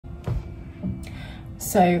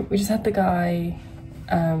So we just had the guy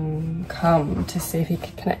come to see if he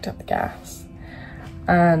could connect up the gas,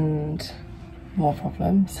 and more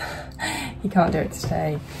problems. He can't do it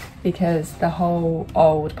today because the whole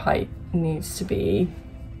old pipe needs to be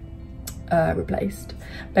replaced.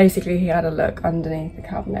 Basically, he had a look underneath the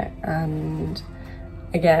cabinet, and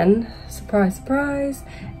again, surprise, surprise,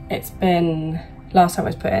 it's been, last time it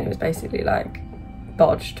was put in, it was basically like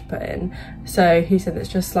bodged put in. So he said it's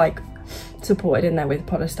just like supported in there with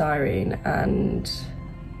polystyrene and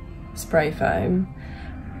spray foam,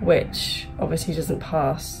 which obviously doesn't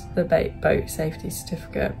pass the boat safety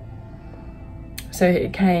certificate. So he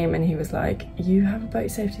came and he was like, you have a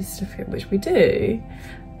boat safety certificate, which we do,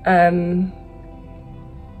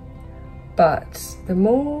 but the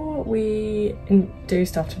more we do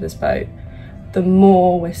stuff to this boat, the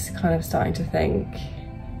more we're kind of starting to think,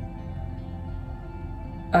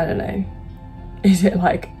 I don't know, is it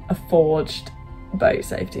like a forged boat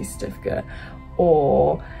safety certificate,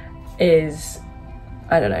 or is,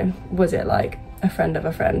 I don't know, was it like a friend of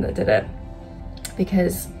a friend that did it?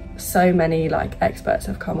 Because so many like experts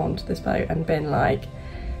have come onto this boat and been like,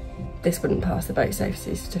 this wouldn't pass the boat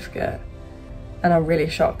safety certificate. And I'm really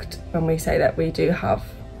shocked when we say that we do have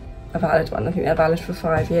a valid one. I think they're valid for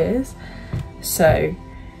 5 years. So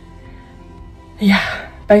yeah,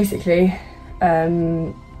 basically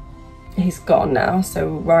he's gone now,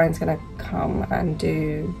 so Ryan's gonna come and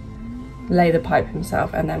lay the pipe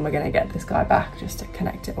himself, and then we're gonna get this guy back just to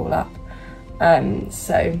connect it all up.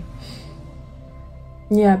 So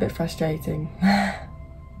yeah, a bit frustrating.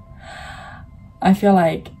 I feel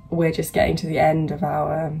like we're just getting to the end of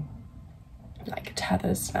our like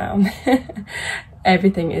tethers now.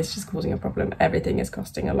 Everything is just causing a problem, everything is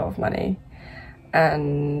costing a lot of money,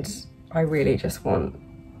 and I really just want,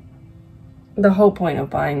 the whole point of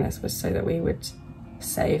buying this was so that we would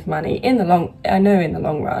save money in the long, I know in the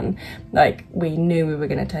long run, like we knew we were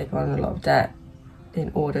going to take on a lot of debt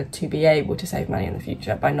in order to be able to save money in the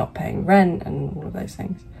future by not paying rent and all of those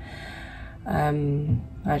things.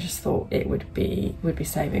 I just thought it would be, we'd be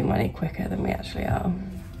saving money quicker than we actually are.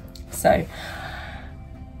 So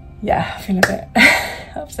yeah, I feel a bit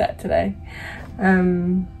upset today.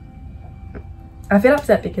 I feel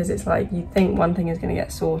upset because it's like you think one thing is going to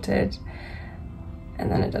get sorted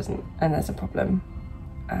and then it doesn't, and there's a problem.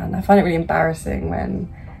 And I find it really embarrassing when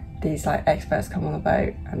these like experts come on the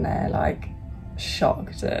boat and they're like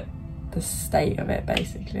shocked at the state of it,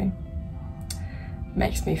 basically.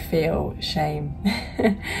 Makes me feel shame.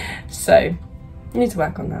 So I need to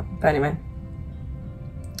work on that. But anyway,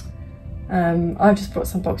 I've just brought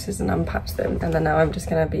some boxes and unpacked them, and then now I'm just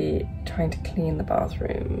going to be trying to clean the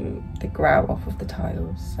bathroom, the grout off of the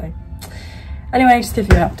tiles. So anyway, just give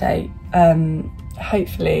you an update.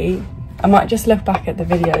 Hopefully I might just look back at the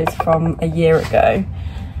videos from a year ago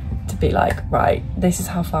to be like, right, this is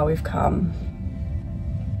how far we've come.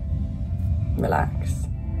 Relax.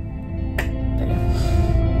 But yeah.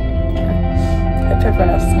 Hope everyone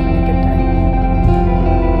else is having a good day.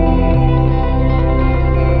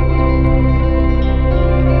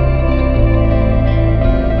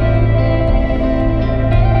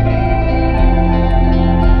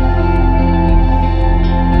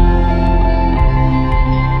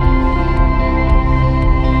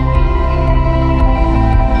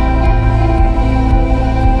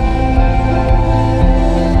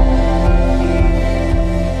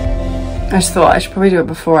 I just thought I should probably do it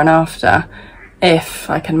before and after, if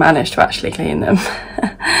I can manage to actually clean them.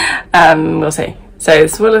 We'll see. So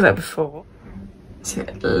this is what it looked like before. So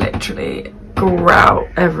literally grout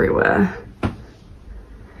everywhere.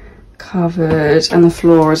 Covered, and the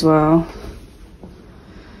floor as well.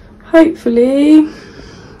 Hopefully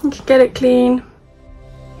I can get it clean.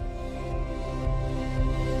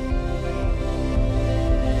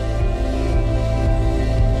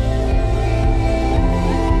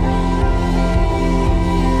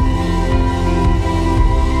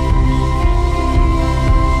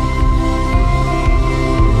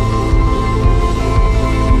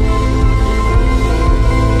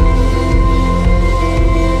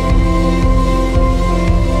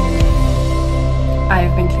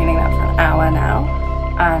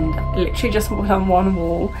 Literally just walked on one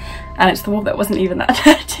wall, and it's the wall that wasn't even that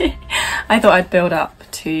dirty. I thought I'd build up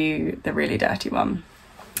to the really dirty one,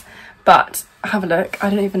 but have a look. I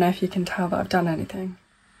don't even know if you can tell that I've done anything.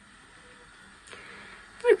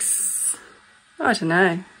 Looks, I don't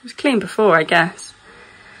know, it was clean before, I guess,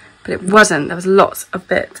 but it wasn't. There was lots of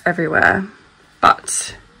bits everywhere,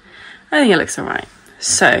 but I think it looks all right.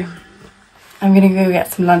 So I'm gonna go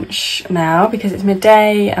get some lunch now because it's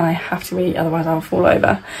midday and I have to eat, otherwise I'll fall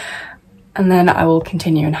over. And then I will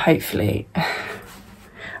continue, and hopefully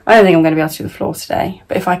I don't think I'm going to be able to do the floor today,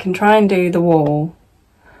 but if I can try and do the wall,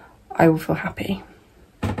 I will feel happy.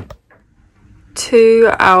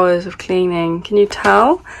 2 hours of cleaning. Can you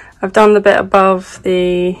tell? I've done the bit above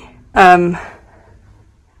the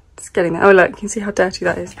it's getting there. Oh look, you can see how dirty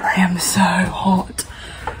that is. I am so hot.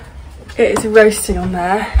 It is roasting on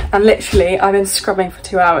there, and literally I've been scrubbing for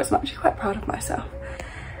 2 hours. I'm actually quite proud of myself.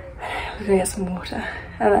 I'm gonna get some water,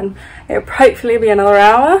 and then it'll hopefully be another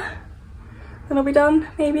hour and I'll be done,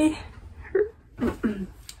 maybe. I'm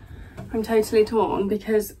totally torn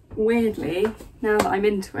because weirdly, now that I'm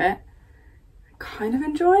into it, I'm kind of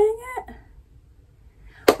enjoying it.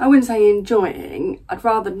 I wouldn't say enjoying, I'd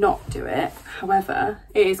rather not do it. However,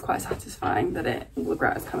 it is quite satisfying that all the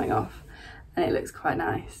grout is coming off and it looks quite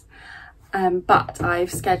nice. But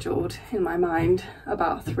I've scheduled in my mind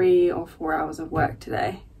about 3 or 4 hours of work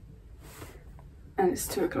today, and it's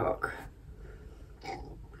 2 o'clock.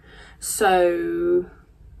 So,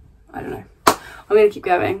 I don't know. I'm gonna keep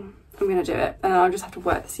going. I'm gonna do it, and I'll just have to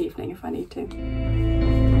work this evening if I need to.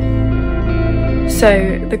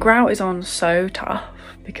 So the grout is on so tough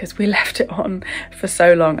because we left it on for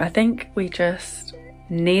so long. I think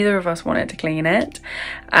neither of us wanted to clean it,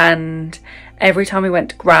 and every time we went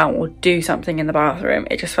to grout or do something in the bathroom,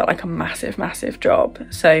 it just felt like a massive job.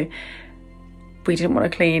 So we didn't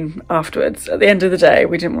want to clean afterwards. At the end of the day,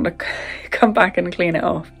 we didn't want to come back and clean it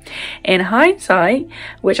off. In hindsight,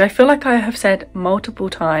 which I feel like I have said multiple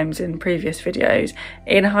times in previous videos,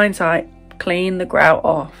 in hindsight, clean the grout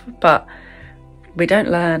off, but we don't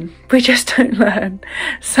learn. We just don't learn.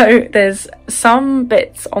 So there's some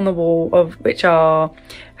bits on the wall of which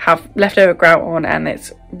have leftover grout on, and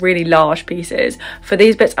it's really large pieces. For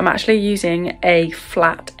these bits, I'm actually using a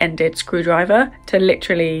flat-ended screwdriver to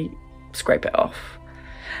literally scrape it off.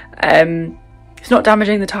 It's not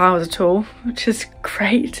damaging the tiles at all, which is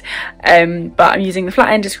great, but I'm using the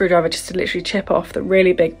flat-ended screwdriver just to literally chip off the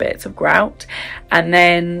really big bits of grout, and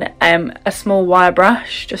then a small wire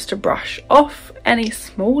brush just to brush off any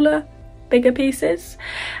bigger pieces,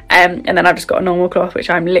 and then I've just got a normal cloth which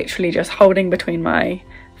I'm literally just holding between my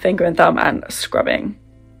finger and thumb and scrubbing,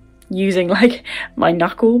 using like my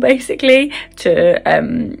knuckle basically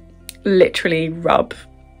to literally rub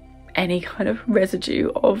any kind of residue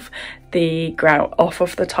of the grout off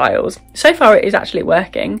of the tiles. So far it is actually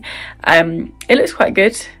working. It looks quite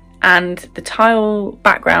good, and the tile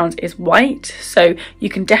background is white, so you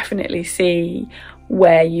can definitely see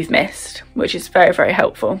where you've missed, which is very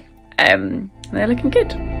helpful. They're looking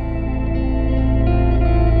good.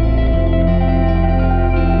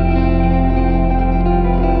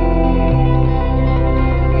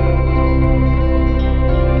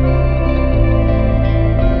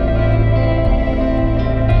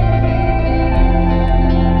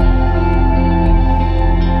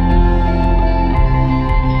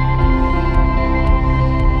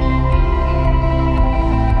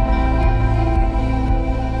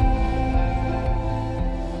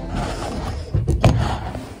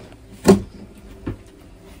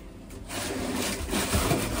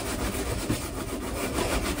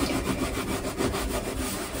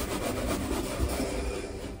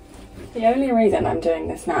 The only reason I'm doing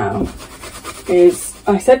this now is,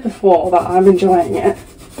 I said before that I'm enjoying it,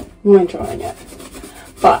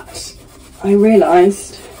 but I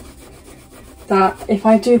realised that if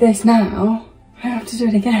I do this now, I have to do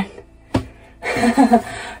it again.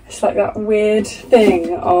 It's like that weird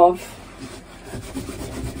thing of,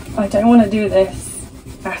 I don't want to do this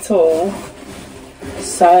at all,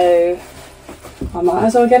 so I might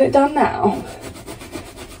as well get it done now.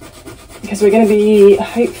 Because we're going to be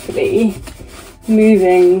hopefully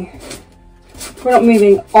moving, we're not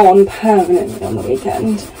moving on permanently on the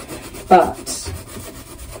weekend, but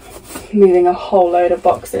moving a whole load of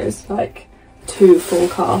boxes, like 2 full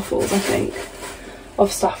carfuls I think,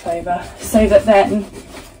 of stuff over, so that then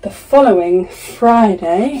the following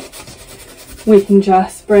Friday we can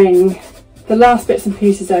just bring the last bits and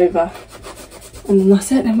pieces over, and then that's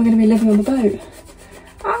it. Then we're going to be living on the boat.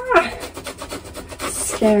 Ah,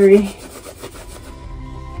 scary.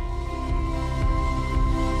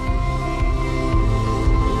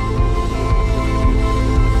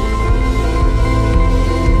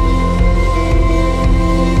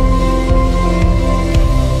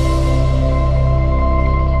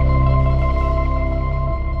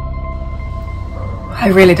 I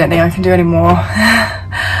really don't think I can do any more.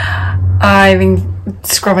 I've been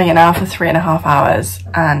scrubbing it now for 3.5 hours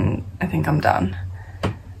and I think I'm done.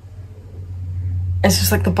 It's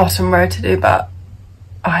just like the bottom row to do, but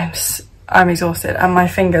I'm exhausted and my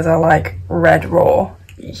fingers are like red raw.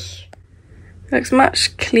 Eesh. Looks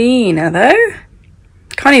much cleaner though.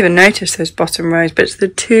 Can't even notice those bottom rows, but it's the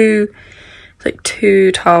two, like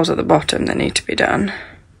 2 tiles at the bottom that need to be done.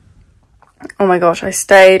 Oh my gosh, I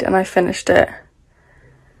stayed and I finished it.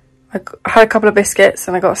 I had a couple of biscuits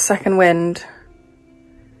and I got a second wind.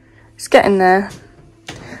 It's getting there.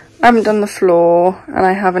 I haven't done the floor and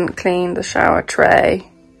I haven't cleaned the shower tray.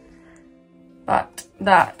 But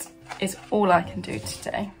that is all I can do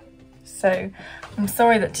today. So I'm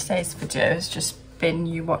sorry that today's video has just been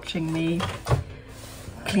you watching me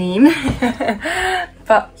clean.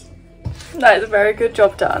 But that is a very good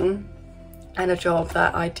job done. And a job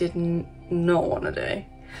that I did not want to do.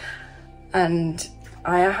 And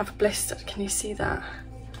I have a blister, can you see that?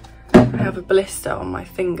 I have a blister on my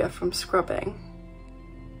finger from scrubbing.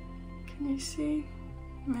 Can you see?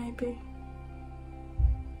 Maybe.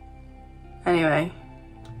 Anyway,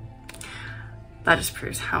 that just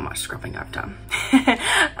proves how much scrubbing I've done.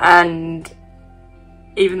 And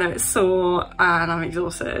even though it's sore and I'm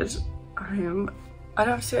exhausted, I don't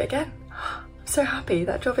have to do it again. I'm so happy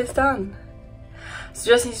that job is done. So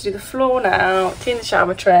just need to do the floor now, clean the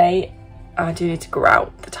shower tray. I do need to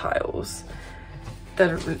grout the tiles.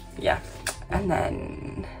 Yeah, and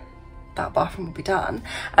then that bathroom will be done.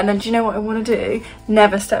 And then do you know what I want to do?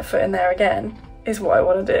 Never step foot in there again is what I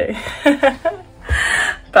want to do.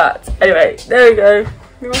 But anyway, there we go.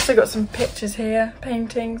 We've also got some pictures here,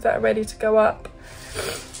 paintings that are ready to go up.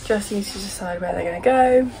 Just need to decide where they're going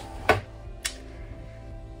to go.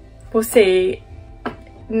 We'll see.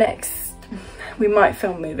 Next, we might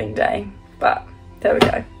film moving day, but there we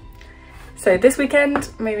go. So this weekend,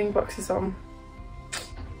 moving boxes on.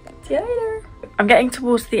 See you later. I'm getting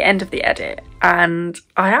towards the end of the edit and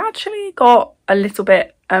I actually got a little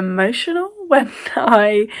bit emotional when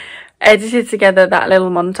I edited together that little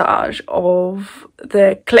montage of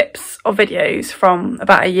the clips of videos from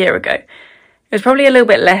about a year ago. It was probably a little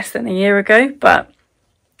bit less than a year ago, but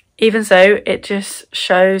even so, it just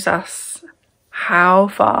shows us how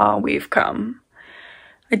far we've come.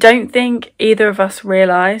 I don't think either of us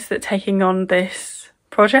realised that taking on this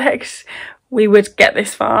project, we would get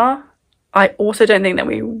this far. I also don't think that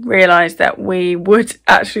we realised that we would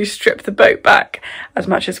actually strip the boat back as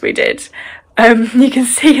much as we did. You can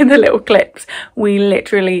see in the little clips, we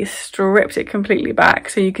literally stripped it completely back.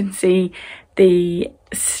 So you can see the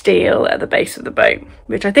steel at the base of the boat,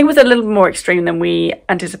 which I think was a little more extreme than we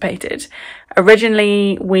anticipated.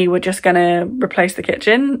 Originally, we were just going to replace the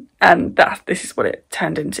kitchen and this is what it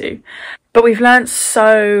turned into. But we've learned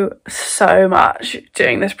so much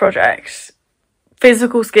doing this project.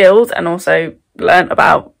 Physical skills and also learnt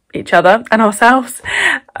about each other and ourselves.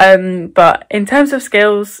 But in terms of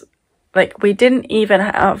skills, like we didn't even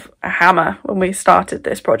have a hammer when we started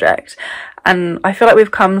this project. And I feel like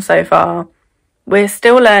we've come so far. We're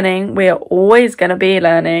still learning. We are always going to be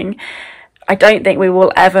learning. I don't think we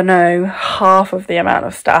will ever know half of the amount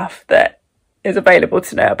of stuff that is available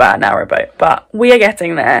to know about a narrowboat, but we are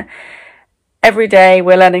getting there. Every day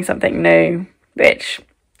we're learning something new, which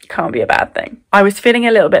can't be a bad thing. I was feeling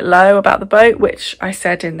a little bit low about the boat, which I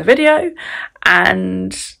said in the video,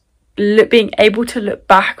 and being able to look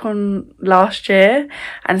back on last year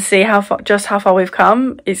and see how far we've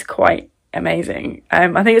come is quite amazing. I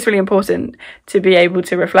think it's really important to be able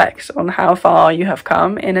to reflect on how far you have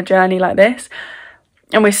come in a journey like this,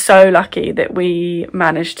 and we're so lucky that we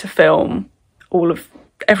managed to film all of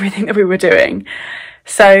everything that we were doing.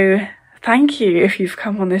 So thank you if you've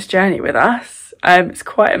come on this journey with us. It's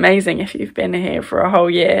quite amazing if you've been here for a whole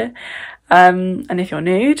year. And if you're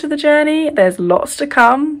new to the journey, there's lots to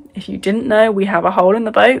come. If you didn't know, we have a hole in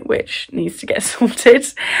the boat which needs to get sorted.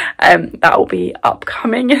 That will be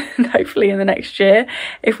upcoming hopefully in the next year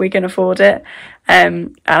if we can afford it.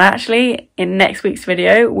 And actually in next week's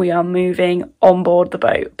video, we are moving on board the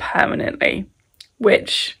boat permanently,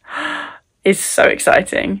 which is so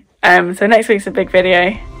exciting. So next week's a big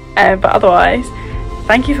video, but otherwise,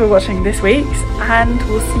 thank you for watching this week's and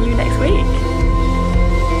we'll see you next week.